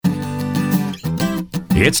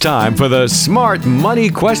It's time for the Smart Money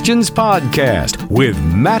Questions Podcast with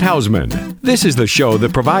Matt Hausman. This is the show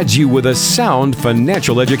that provides you with a sound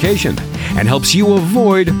financial education and helps you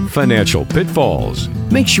avoid financial pitfalls.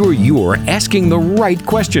 Make sure you are asking the right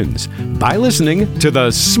questions by listening to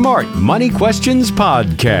the Smart Money Questions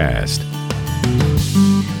Podcast.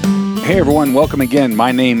 Hey everyone, welcome again.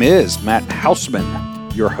 My name is Matt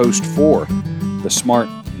Hausman, your host for the Smart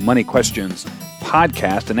Money Questions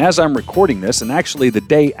Podcast. And as I'm recording this, and actually the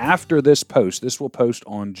day after this will post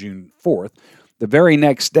on June 4th, the very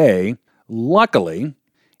next day, luckily,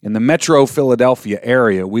 in the Metro Philadelphia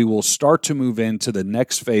area, we will start to move into the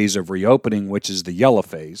next phase of reopening, which is the yellow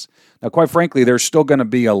phase. Now, quite frankly, there's still going to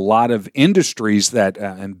be a lot of industries that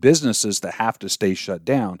and businesses that have to stay shut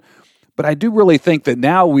down. But I do really think that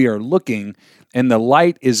now we are looking, and the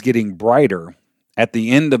light is getting brighter at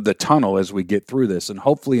the end of the tunnel as we get through this. And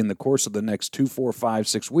hopefully in the course of the next 2, 4, 5,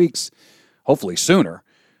 6 weeks, hopefully sooner,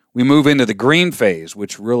 we move into the green phase,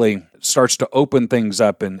 which really starts to open things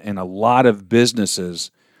up, and a lot of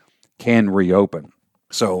businesses can reopen.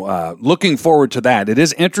 So looking forward to that. It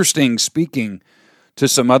is interesting speaking to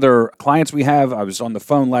some other clients we have. I was on the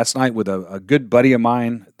phone last night with a good buddy of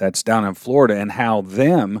mine that's down in Florida, and how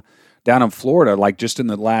them down in Florida, like just in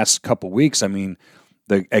the last couple weeks, I mean,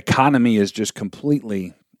 the economy is just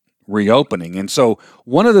completely reopening. And so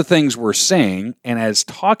one of the things we're saying, and as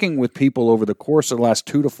talking with people over the course of the last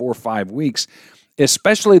 2 to 4, 5 weeks,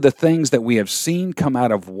 especially the things that we have seen come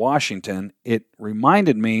out of Washington, it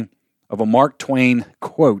reminded me of a Mark Twain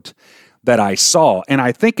quote that I saw. And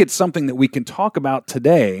I think it's something that we can talk about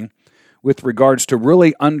today with regards to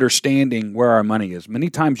really understanding where our money is. Many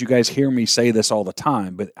times you guys hear me say this all the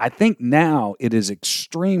time, but I think now it is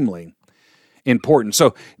extremely important.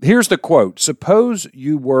 So here's the quote. Suppose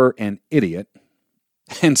you were an idiot,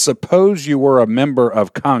 and suppose you were a member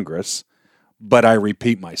of Congress, but I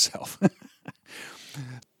repeat myself.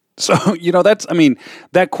 So,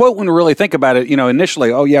 that quote, when we really think about it,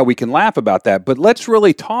 initially, oh yeah, we can laugh about that, but let's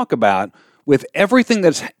really talk about, with everything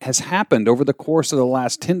that has happened over the course of the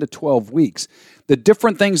last 10 to 12 weeks, the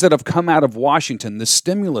different things that have come out of Washington, the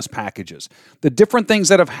stimulus packages, the different things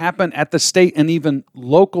that have happened at the state and even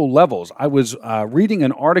local levels. I was reading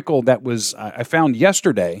an article that I found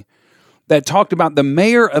yesterday that talked about the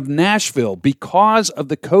mayor of Nashville, because of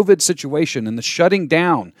the COVID situation and the shutting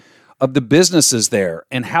down of the businesses there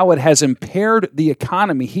and how it has impaired the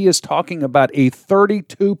economy. He is talking about a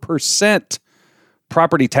 32%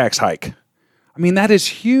 property tax hike. I mean, that is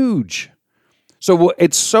huge. So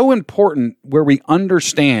it's so important where we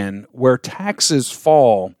understand where taxes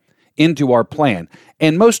fall into our plan.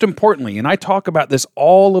 And most importantly, and I talk about this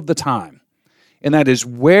all of the time, and that is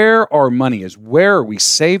where our money is. Where are we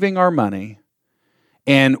saving our money?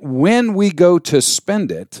 And when we go to spend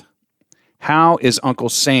it, how is Uncle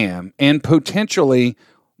Sam and potentially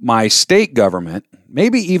my state government,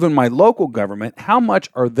 maybe even my local government, how much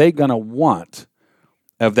are they going to want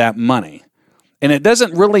of that money? And it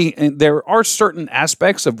doesn't really, there are certain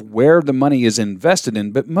aspects of where the money is invested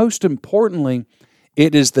in, but most importantly,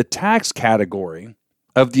 it is the tax category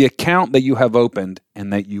of the account that you have opened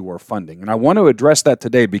and that you are funding. And I want to address that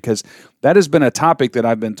today because that has been a topic that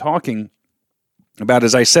I've been talking about,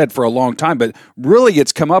 as I said, for a long time, but really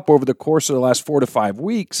it's come up over the course of the last 4 to 5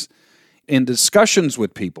 weeks in discussions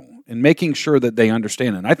with people and making sure that they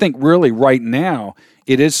understand it. And I think really right now,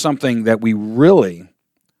 it is something that we really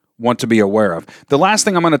want to be aware of. The last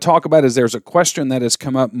thing I'm going to talk about is there's a question that has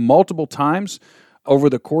come up multiple times over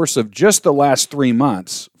the course of just the last 3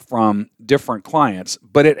 months from different clients,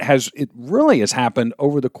 but it really has happened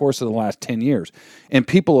over the course of the last 10 years, and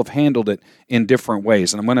people have handled it in different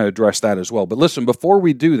ways, and I'm going to address that as well. But listen, before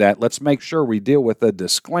we do that, let's make sure we deal with a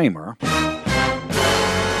disclaimer.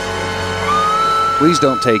 Please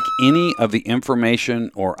don't take any of the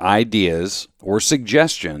information or ideas or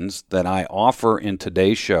suggestions that I offer in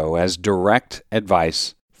today's show as direct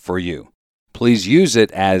advice for you. Please use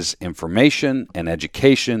it as information and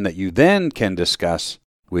education that you then can discuss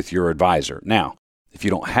with your advisor. Now, if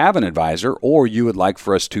you don't have an advisor or you would like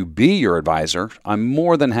for us to be your advisor, I'm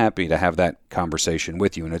more than happy to have that conversation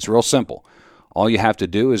with you. And it's real simple. All you have to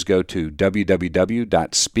do is go to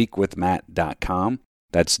www.speakwithmatt.com.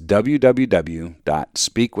 That's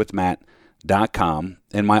www.speakwithmatt.com.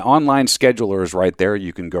 And my online scheduler is right there.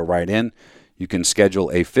 You can go right in. You can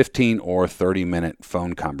schedule a 15 or 30-minute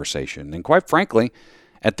phone conversation. And quite frankly,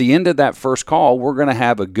 at the end of that first call, we're going to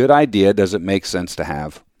have a good idea. Does it make sense to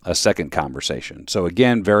have a second conversation? So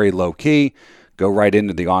again, very low key. Go right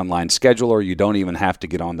into the online scheduler. You don't even have to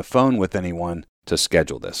get on the phone with anyone to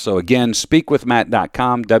schedule this. So again,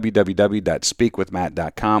 speakwithmatt.com,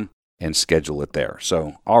 www.speakwithmatt.com. and schedule it there.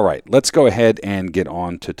 So, all right, let's go ahead and get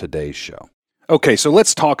on to today's show. Okay, so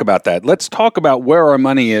let's talk about that. Let's talk about where our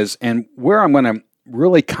money is, and where I'm going to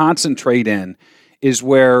really concentrate in is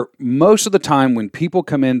where most of the time when people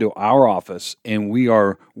come into our office and we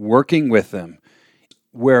are working with them,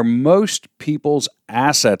 where most people's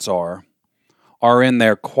assets are in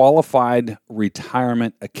their qualified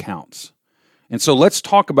retirement accounts. And so let's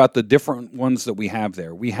talk about the different ones that we have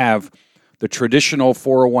there. We have the traditional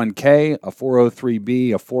 401k, a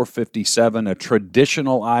 403b, a 457, a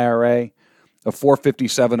traditional IRA, a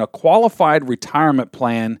 457, a qualified retirement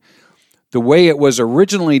plan. The way it was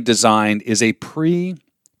originally designed is a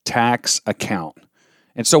pre-tax account.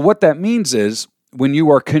 And so what that means is when you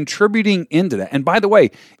are contributing into that, and by the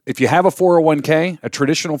way, if you have a 401k, a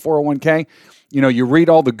traditional 401k, you read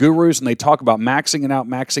all the gurus and they talk about maxing it out,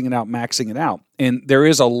 maxing it out, maxing it out. And there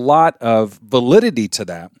is a lot of validity to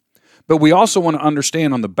that. But we also want to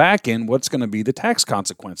understand on the back end what's going to be the tax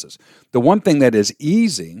consequences. The one thing that is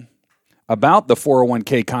easy about the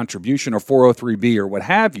 401k contribution or 403b or what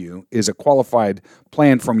have you is a qualified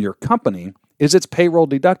plan from your company is it's payroll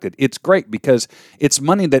deducted. It's great because it's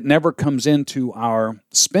money that never comes into our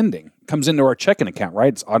spending, comes into our checking account,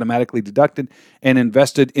 right? It's automatically deducted and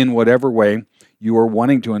invested in whatever way you are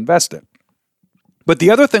wanting to invest it. But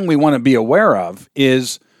the other thing we want to be aware of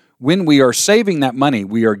is when we are saving that money,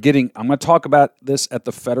 we are getting, I'm going to talk about this at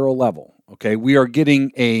the federal level, okay? We are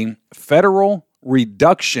getting a federal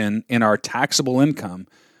reduction in our taxable income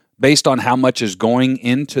based on how much is going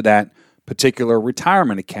into that particular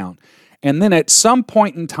retirement account. And then at some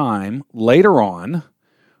point in time later on,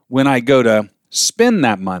 when I go to spend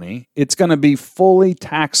that money, it's going to be fully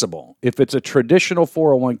taxable. If it's a traditional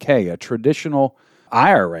 401k, a traditional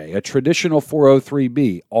IRA, a traditional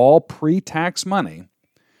 403b, all pre-tax money,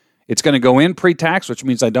 it's going to go in pre-tax, which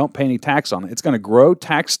means I don't pay any tax on it. It's going to grow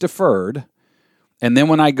tax deferred. And then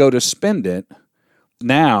when I go to spend it,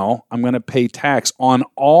 now I'm going to pay tax on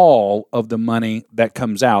all of the money that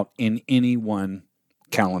comes out in any one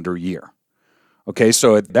calendar year. Okay,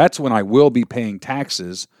 so that's when I will be paying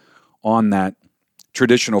taxes on that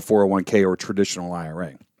traditional 401k or traditional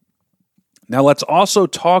IRA. Now let's also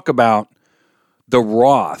talk about the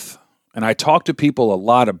Roth. And I talk to people a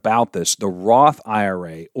lot about this, the Roth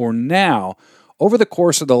IRA, or now over the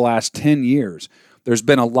course of the last 10 years, there's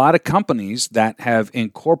been a lot of companies that have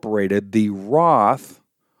incorporated the Roth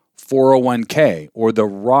 401k or the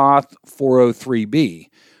Roth 403b.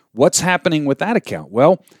 What's happening with that account?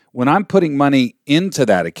 Well, when I'm putting money into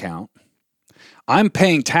that account, I'm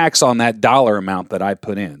paying tax on that dollar amount that I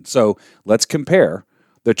put in. So let's compare.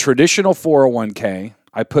 The traditional 401k,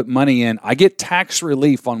 I put money in, I get tax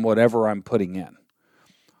relief on whatever I'm putting in.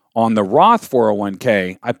 On the Roth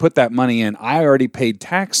 401k, I put that money in, I already paid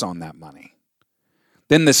tax on that money.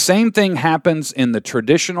 Then the same thing happens in the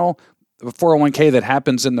traditional 401k that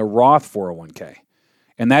happens in the Roth 401k.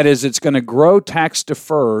 And that is it's going to grow tax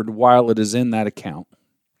deferred while it is in that account.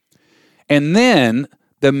 And then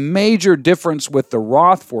the major difference with the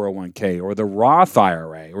Roth 401k or the Roth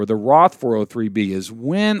IRA or the Roth 403b is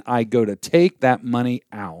when I go to take that money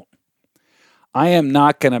out, I am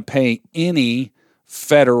not going to pay any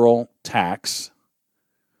federal tax.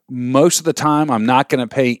 Most of the time, I'm not going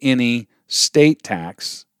to pay any state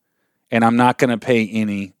tax, and I'm not going to pay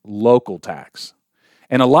any local tax.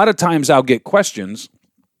 And a lot of times I'll get questions,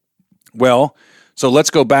 well, so let's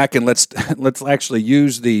go back and let's actually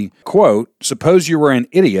use the quote, suppose you were an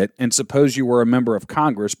idiot and suppose you were a member of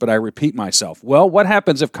Congress, but I repeat myself. Well, what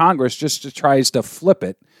happens if Congress just tries to flip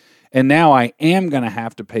it and now I am going to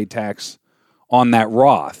have to pay tax on that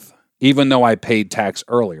Roth, even though I paid tax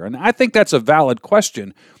earlier? And I think that's a valid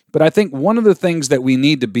question, but I think one of the things that we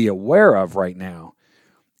need to be aware of right now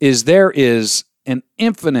is there is an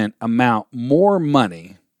infinite amount more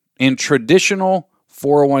money in traditional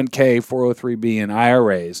 401k, 403b, and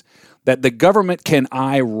IRAs that the government can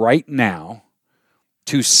eye right now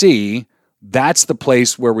to see that's the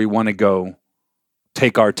place where we want to go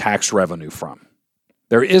take our tax revenue from.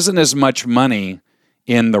 There isn't as much money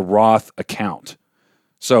in the Roth account.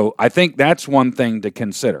 So I think that's one thing to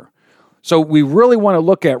consider. So we really want to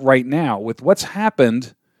look at right now with what's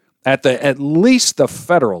happened at least the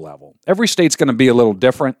federal level. Every state's going to be a little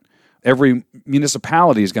different. Every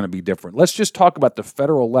municipality is going to be different. Let's just talk about the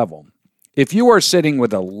federal level. If you are sitting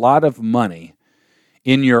with a lot of money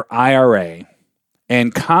in your IRA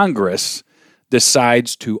and Congress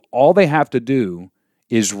decides to, all they have to do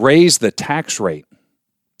is raise the tax rate.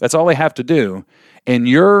 That's all they have to do. And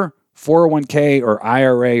your 401k or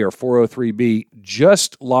IRA or 403b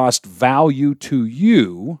just lost value to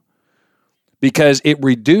you because it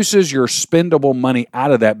reduces your spendable money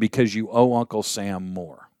out of that because you owe Uncle Sam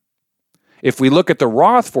more. If we look at the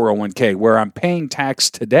Roth 401k, where I'm paying tax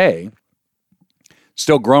today,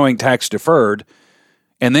 still growing tax deferred,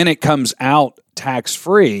 and then it comes out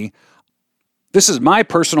tax-free, this is my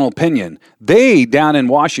personal opinion. They, down in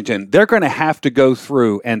Washington, they're going to have to go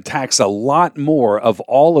through and tax a lot more of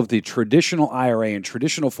all of the traditional IRA and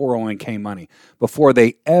traditional 401k money before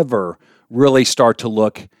they ever really start to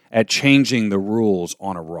look at changing the rules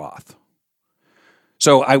on a Roth.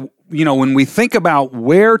 So when we think about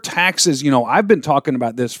where taxes, I've been talking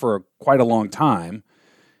about this for quite a long time,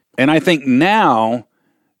 and I think now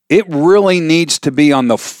it really needs to be on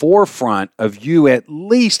the forefront of you, at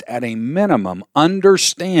least at a minimum,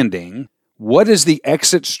 understanding what is the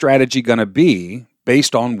exit strategy going to be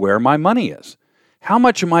based on where my money is. How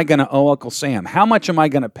much am I going to owe Uncle Sam? How much am I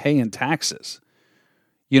going to pay in taxes?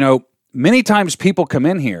 Many times people come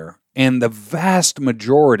in here and the vast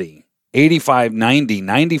majority, 85, 90,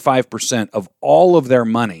 95% of all of their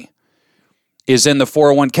money is in the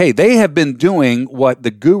 401k. They have been doing what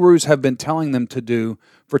the gurus have been telling them to do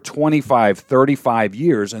for 25, 35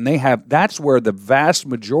 years, and that's where the vast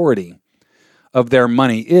majority of their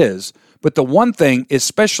money is. But the one thing,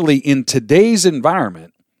 especially in today's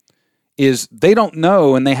environment, is they don't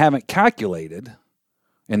know and they haven't calculated,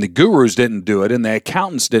 and the gurus didn't do it, and the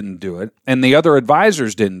accountants didn't do it, and the other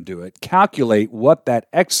advisors didn't do it, calculate what that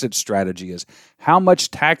exit strategy is. How much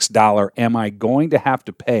tax dollar am I going to have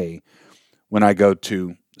to pay when I go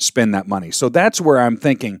to spend that money? So that's where I'm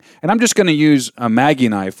thinking, and I'm just going to use a Maggie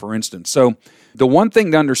knife, for instance. So the one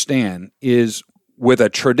thing to understand is with a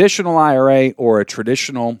traditional IRA or a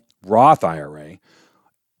traditional Roth IRA,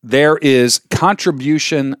 there is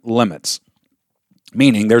contribution limits,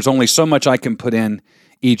 meaning there's only so much I can put in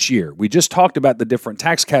each year. We just talked about the different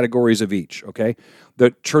tax categories of each, okay?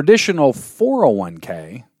 The traditional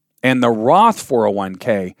 401k and the Roth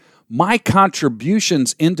 401k, my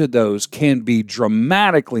contributions into those can be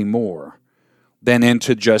dramatically more than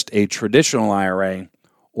into just a traditional IRA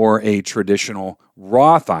or a traditional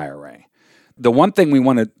Roth IRA. The one thing we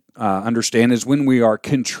want to understand is when we are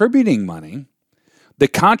contributing money, the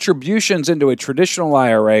contributions into a traditional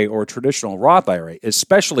IRA or traditional Roth IRA,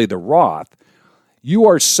 especially the Roth, you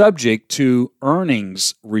are subject to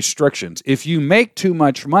earnings restrictions. If you make too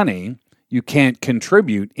much money, you can't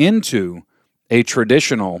contribute into a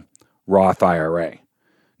traditional Roth IRA.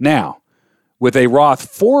 Now, with a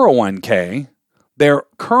Roth 401k, there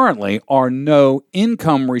currently are no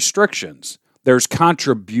income restrictions. There's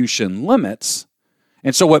contribution limits.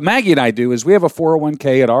 And so what Maggie and I do is we have a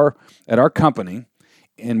 401k at our company,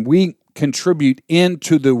 and we contribute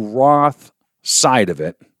into the Roth side of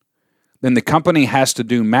it. Then the company has to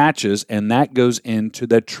do matches, and that goes into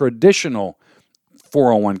the traditional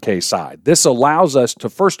 401k side. This allows us to,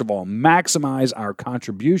 first of all, maximize our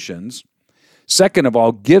contributions. Second of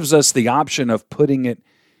all, gives us the option of putting it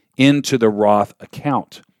into the Roth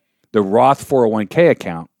account, the Roth 401k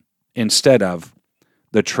account, instead of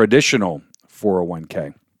the traditional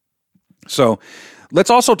 401k. So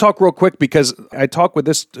let's also talk real quick, because I talk with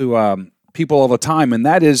this to people all the time, and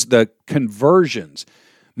that is the conversions.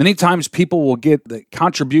 Many times people will get the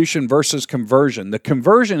contribution versus conversion. The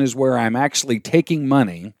conversion is where I'm actually taking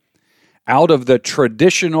money out of the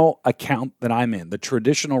traditional account that I'm in, the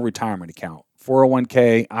traditional retirement account,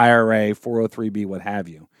 401k, IRA, 403b, what have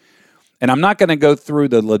you. And I'm not going to go through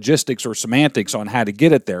the logistics or semantics on how to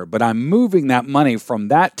get it there, but I'm moving that money from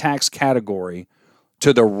that tax category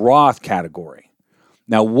to the Roth category.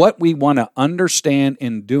 Now, what we want to understand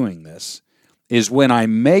in doing this is when I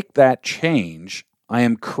make that change, I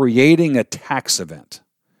am creating a tax event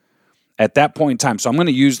at that point in time. So I'm going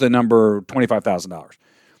to use the number $25,000.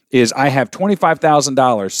 Is I have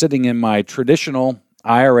 $25,000 sitting in my traditional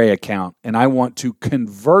IRA account, and I want to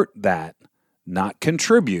convert that, not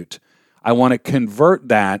contribute. I want to convert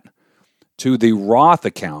that to the Roth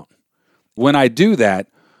account. When I do that,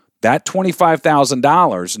 that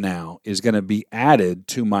 $25,000 now is going to be added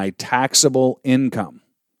to my taxable income,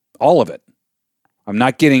 all of it. I'm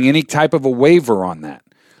not getting any type of a waiver on that.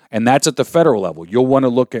 And that's at the federal level. You'll want to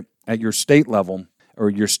look at your state level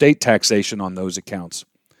or your state taxation on those accounts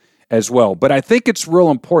as well. But I think it's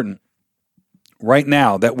real important right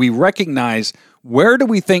now that we recognize, where do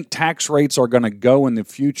we think tax rates are going to go in the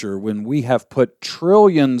future when we have put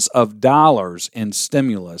trillions of dollars in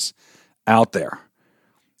stimulus out there?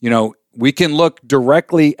 We can look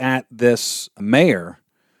directly at this mayor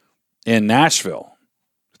in Nashville.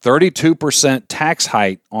 32% tax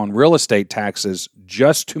hike on real estate taxes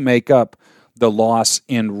just to make up the loss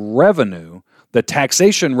in revenue the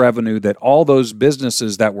taxation revenue that all those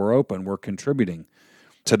businesses that were open were contributing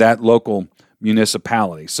to that local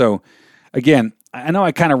municipality. So again, I know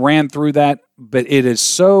I kind of ran through that, but it is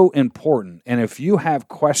so important. And if you have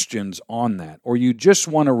questions on that, or you just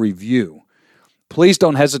want to review, please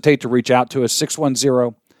don't hesitate to reach out to us,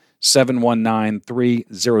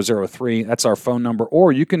 610-719-3003. That's our phone number.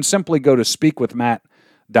 Or you can simply go to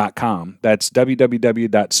speakwithmatt.com. That's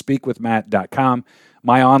www.speakwithmatt.com.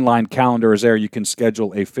 My online calendar is there. You can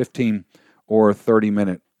schedule a 15 or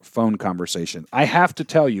 30-minute phone conversation. I have to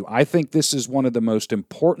tell you, I think this is one of the most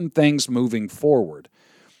important things moving forward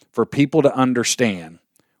for people to understand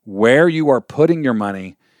where you are putting your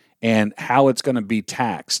money and how it's going to be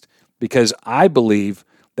taxed. Because I believe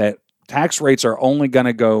that tax rates are only going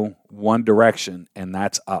to go one direction, and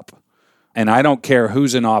that's up. And I don't care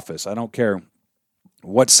who's in office. I don't care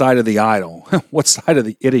what side of the aisle, what side of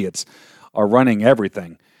the idiots are running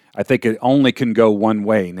everything. I think it only can go one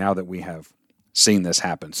way now that we have seen this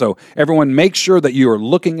happen. So everyone, make sure that you are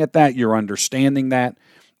looking at that, you're understanding that,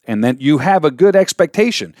 and that you have a good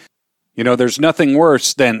expectation. You know, there's nothing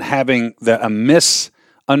worse than having a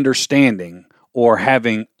misunderstanding or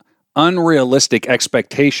having unrealistic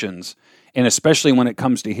expectations, and especially when it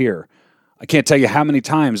comes to here. I can't tell you how many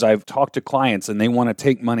times I've talked to clients and they want to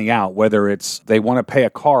take money out, whether it's they want to pay a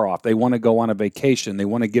car off, they want to go on a vacation, they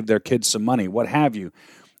want to give their kids some money, what have you.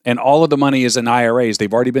 And all of the money is in IRAs.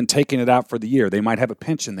 They've already been taking it out for the year. They might have a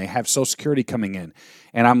pension. They have Social Security coming in.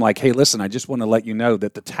 And I'm like, hey, listen, I just want to let you know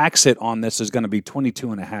that the tax hit on this is going to be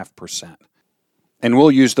 22.5%. And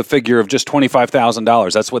we'll use the figure of just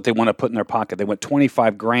 $25,000. That's what they want to put in their pocket. They want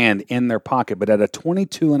 $25,000 in their pocket. But at a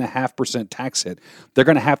 22.5% tax hit, they're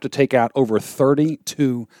going to have to take out over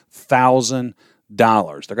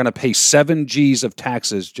 $32,000. They're going to pay 7 G's of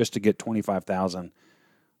taxes just to get $25,000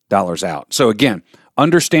 out. So again,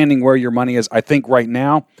 understanding where your money is, I think right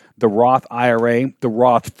now, the Roth IRA, the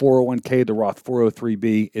Roth 401k, the Roth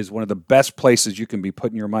 403b is one of the best places you can be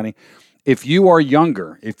putting your money. If you are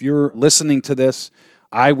younger, if you're listening to this,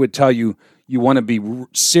 I would tell you, you want to be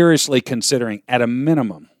seriously considering, at a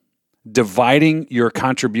minimum, dividing your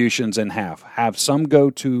contributions in half. Have some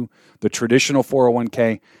go to the traditional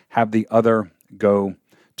 401k, have the other go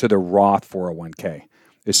to the Roth 401k.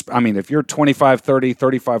 If you're 25, 30,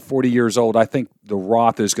 35, 40 years old, I think the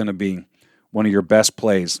Roth is going to be one of your best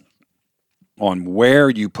plays on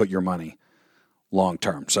where you put your money long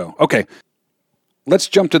term. So, okay, let's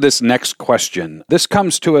jump to this next question. This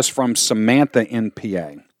comes to us from Samantha in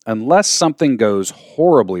PA. Unless something goes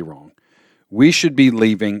horribly wrong, we should be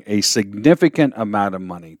leaving a significant amount of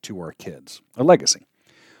money to our kids, a legacy.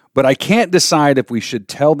 But I can't decide if we should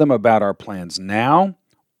tell them about our plans now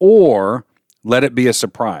or let it be a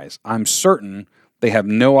surprise. I'm certain they have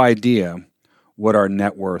no idea what our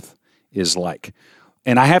net worth is like.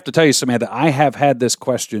 And I have to tell you, Samantha, I have had this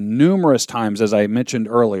question numerous times, as I mentioned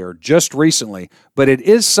earlier, just recently, but it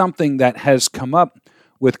is something that has come up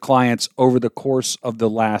with clients over the course of the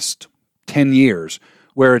last 10 years,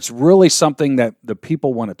 where it's really something that the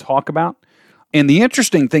people want to talk about. And the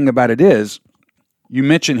interesting thing about it is, you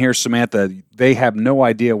mentioned here, Samantha, they have no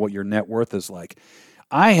idea what your net worth is like.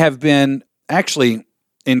 I have been actually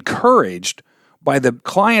encouraged by the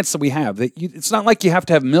clients that we have, that it's not like you have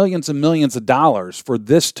to have millions and millions of dollars for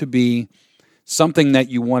this to be something that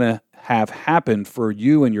you want to have happen for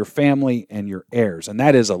you and your family and your heirs, and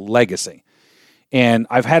that is a legacy. And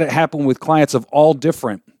I've had it happen with clients of all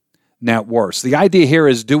different net worths. The idea here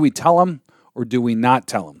is, do we tell them or do we not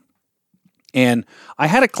tell them? And I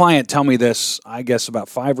had a client tell me this, I guess, about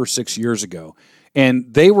 5 or 6 years ago.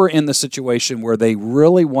 And they were in the situation where they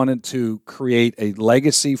really wanted to create a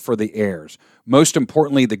legacy for the heirs. Most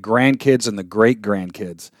importantly, the grandkids and the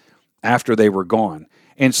great-grandkids after they were gone.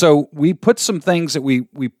 And so we put some things that we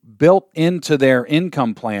built into their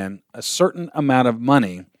income plan, a certain amount of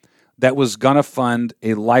money that was going to fund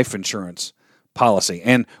a life insurance policy.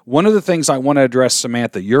 And one of the things I want to address,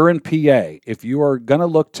 Samantha, you're in PA. If you are going to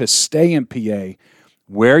look to stay in PA,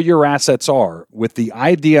 where your assets are, with the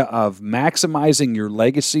idea of maximizing your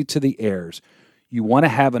legacy to the heirs, you want to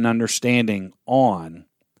have an understanding on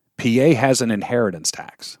PA has an inheritance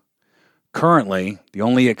tax. Currently, the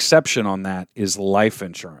only exception on that is life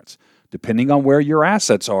insurance. Depending on where your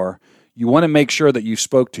assets are, you want to make sure that you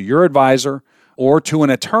spoke to your advisor or to an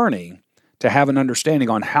attorney to have an understanding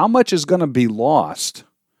on how much is going to be lost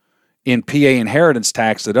in PA inheritance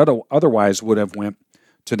tax that otherwise would have went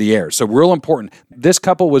to the heirs. So real important. This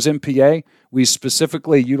couple was in PA. We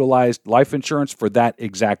specifically utilized life insurance for that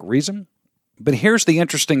exact reason. But here's the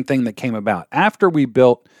interesting thing that came about. After we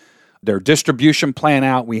built their distribution plan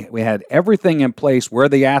out. We had everything in place, where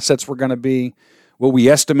the assets were going to be, what we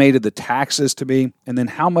estimated the taxes to be, and then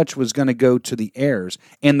how much was going to go to the heirs,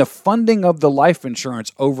 and the funding of the life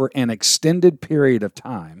insurance over an extended period of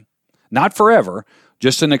time, not forever,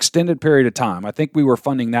 just an extended period of time. I think we were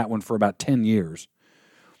funding that one for about 10 years,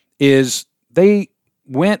 is they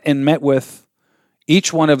went and met with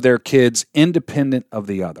each one of their kids independent of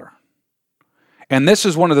the other. And this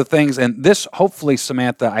is one of the things, and this hopefully,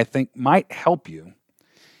 Samantha, I think might help you,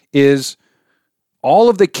 is all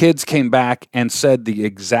of the kids came back and said the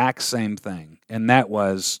exact same thing. And that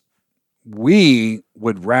was, we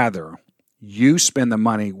would rather you spend the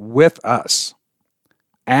money with us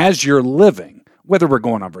as you're living. Whether we're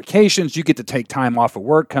going on vacations, you get to take time off of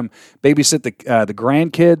work, come babysit the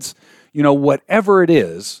grandkids, whatever it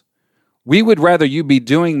is, we would rather you be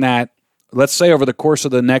doing that, let's say over the course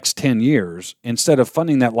of the next 10 years, instead of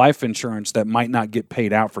funding that life insurance that might not get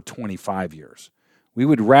paid out for 25 years. We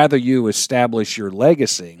would rather you establish your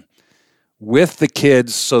legacy with the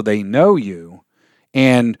kids so they know you.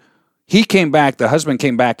 And the husband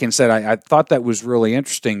came back and said, I thought that was really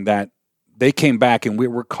interesting that they came back and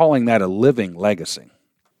we're calling that a living legacy.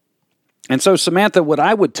 And so, Samantha, what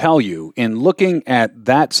I would tell you in looking at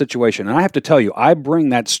that situation, and I have to tell you, I bring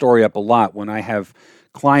that story up a lot when I have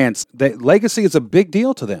clients, that legacy is a big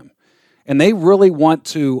deal to them. And they really want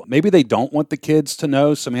to, maybe they don't want the kids to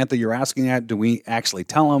know. Samantha, you're asking that. Do we actually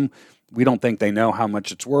tell them? We don't think they know how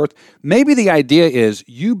much it's worth. Maybe the idea is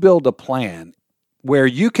you build a plan where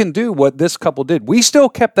you can do what this couple did. We still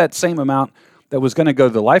kept that same amount that was going to go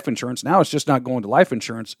to the life insurance. Now it's just not going to life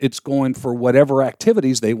insurance. It's going for whatever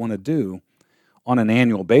activities they want to do on an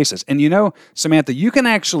annual basis. And Samantha, you can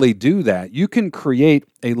actually do that. You can create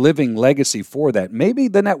a living legacy for that. Maybe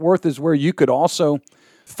the net worth is where you could also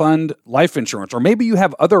fund life insurance, or maybe you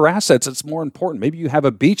have other assets that's more important. Maybe you have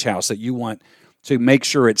a beach house that you want to make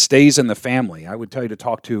sure it stays in the family. I would tell you to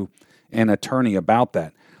talk to an attorney about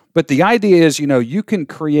that. But the idea is, you can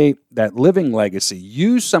create that living legacy,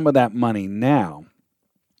 use some of that money now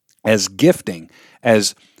as gifting,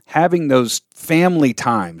 as having those family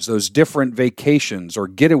times, those different vacations or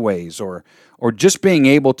getaways, or just being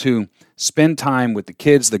able to spend time with the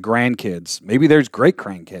kids, the grandkids. Maybe there's great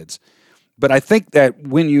grandkids. But I think that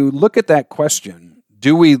when you look at that question,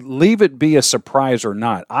 do we leave it be a surprise or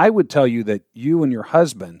not? I would tell you that you and your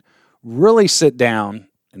husband really sit down,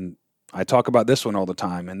 and I talk about this one all the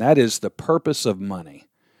time, and that is the purpose of money.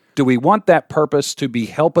 Do we want that purpose to be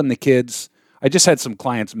helping the kids? I just had some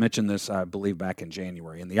clients mention this, I believe, back in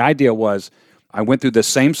January. And the idea was, I went through the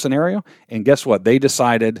same scenario, and guess what? They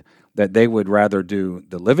decided that they would rather do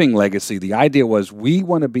the living legacy. The idea was, we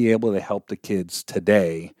want to be able to help the kids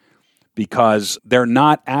today because they're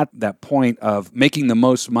not at that point of making the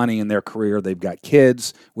most money in their career. They've got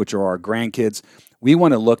kids, which are our grandkids. We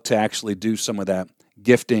want to look to actually do some of that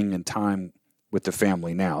gifting and time with the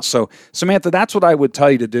family now. So, Samantha, that's what I would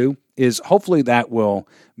tell you to do, is hopefully that will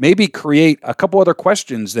maybe create a couple other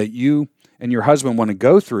questions that you and your husband want to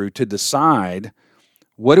go through to decide,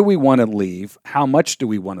 what do we want to leave? How much do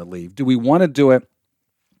we want to leave? Do we want to do it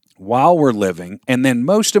while we're living? And then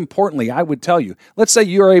most importantly, I would tell you, let's say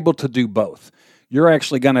you're able to do both. You're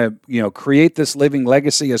actually going to, create this living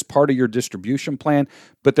legacy as part of your distribution plan,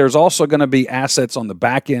 but there's also going to be assets on the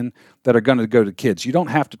back end that are going to go to kids. You don't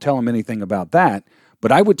have to tell them anything about that,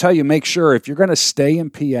 but I would tell you, make sure if you're going to stay in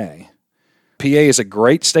PA is a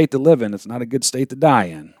great state to live in. It's not a good state to die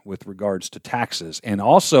in with regards to taxes. And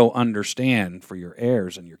also understand for your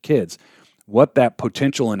heirs and your kids what that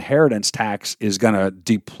potential inheritance tax is going to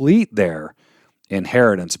deplete their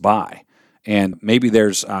inheritance by. And maybe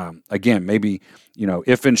there's, if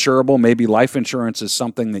insurable, maybe life insurance is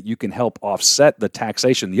something that you can help offset the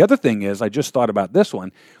taxation. The other thing is, I just thought about this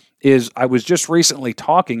one, is I was just recently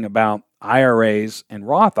talking about IRAs and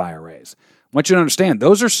Roth IRAs. I want you to understand,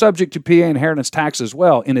 those are subject to PA inheritance tax as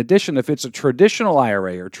well. In addition, if it's a traditional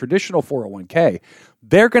IRA or traditional 401k,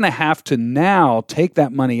 they're going to have to now take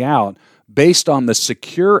that money out based on the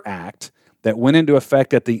Secure Act that went into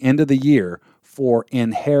effect at the end of the year for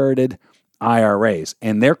inherited IRAs.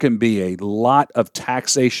 And there can be a lot of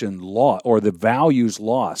taxation law, or the values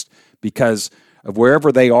lost because of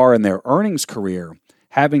wherever they are in their earnings career,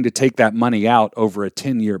 having to take that money out over a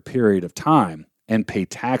 10-year period of time and pay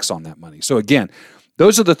tax on that money. So again,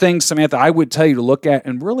 those are the things, Samantha, I would tell you to look at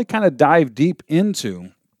and really kind of dive deep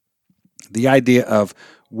into the idea of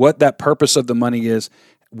what that purpose of the money is,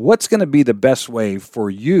 what's going to be the best way for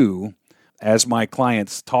you, as my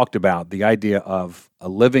clients talked about, the idea of a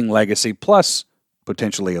living legacy plus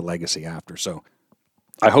potentially a legacy after. So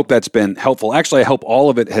I hope that's been helpful. Actually, I hope all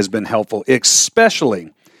of it has been helpful,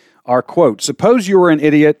 especially Our quote, suppose you were an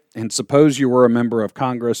idiot and suppose you were a member of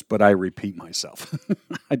Congress, but I repeat myself.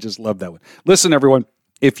 I just love that one. Listen, everyone,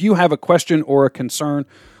 if you have a question or a concern,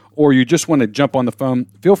 or you just want to jump on the phone,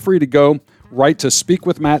 feel free to go right to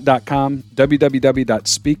speakwithmatt.com,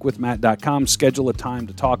 www.speakwithmatt.com. Schedule a time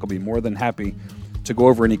to talk. I'll be more than happy to go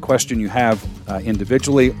over any question you have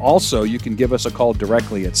individually. Also, you can give us a call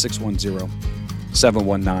directly at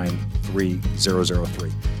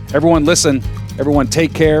 610-719-3003. Everyone, listen. Everyone,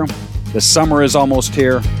 take care. The summer is almost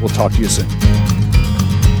here. We'll talk to you soon.